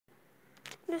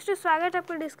दोस्तों स्वागत है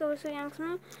आपको डिस्कवर स्किल्स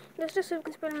में। दोस्तों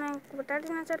सबसे पहले मैं आपको बता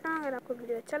देना चाहता हूँ, अगर आपको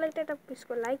वीडियो अच्छा लगता है तो आप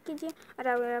इसको लाइक कीजिए, और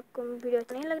अगर आपको वीडियो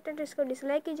अच्छा नहीं लगता है तो इसको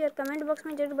डिसलाइक कीजिए, और कमेंट बॉक्स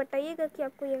में ज़रूर बताइएगा कि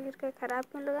आपको यह ख़राब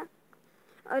क्यों लगा,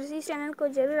 और इस चैनल को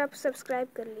ज़रूर आप सब्सक्राइब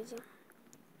कर लीजिए।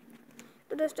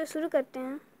 तो दोस्तों शुरू करते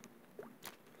हैं।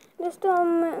 दोस्तों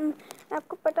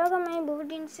आपको पता होगा मैं बहुत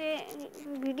दिन से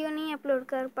वीडियो नहीं अपलोड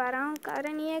कर पा रहा हूँ।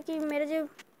 कारण ये है कि मेरा जो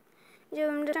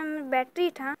बैटरी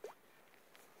था।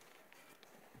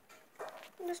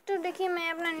 दोस्तों देखिए मैं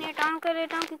अपना नेट ऑन कर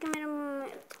लेता हूँ क्योंकि मेरा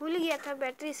भूल गया था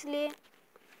बैटरी, इसलिए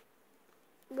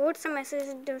बहुत सा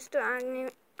मैसेज दोस्तों आ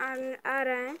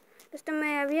रहा है। दोस्तों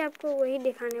मैं अभी आपको वही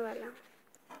दिखाने वाला हूँ।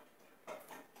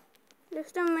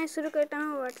 दोस्तों मैं शुरू करता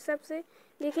हूँ व्हाट्सएप से।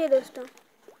 देखिए दोस्तों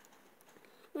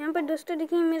यहाँ पर दोस्तों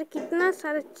देखिए मेरा कितना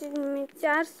सारा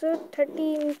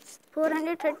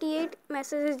 438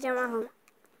 मैसेजेस जमा हो।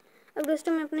 अब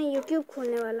दोस्तों मैं अपना यूट्यूब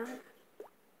खोलने वाला हूँ।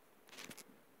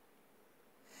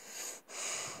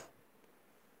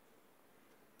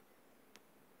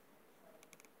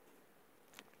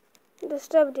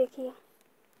 दोस्तों अब देखिए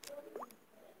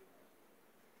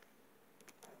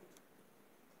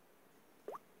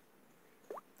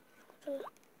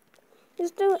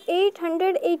दोस्तों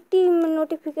 880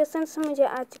 नोटिफिकेशंस मुझे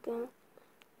आ चुके हैं।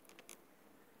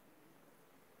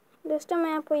 दोस्तों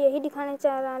मैं आपको यही दिखाना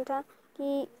चाह रहा था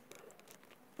कि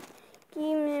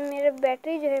मेरा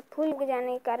बैटरी जो है फुल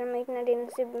जाने के कारण मैं इतना दिन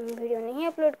से वीडियो नहीं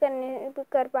अपलोड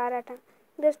कर पा रहा था।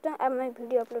 दोस्तों अब मैं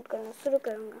वीडियो अपलोड करना शुरू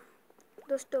करूँगा।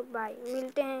 दोस्तों बाय,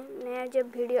 मिलते हैं नया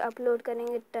जब वीडियो अपलोड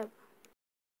करेंगे तब।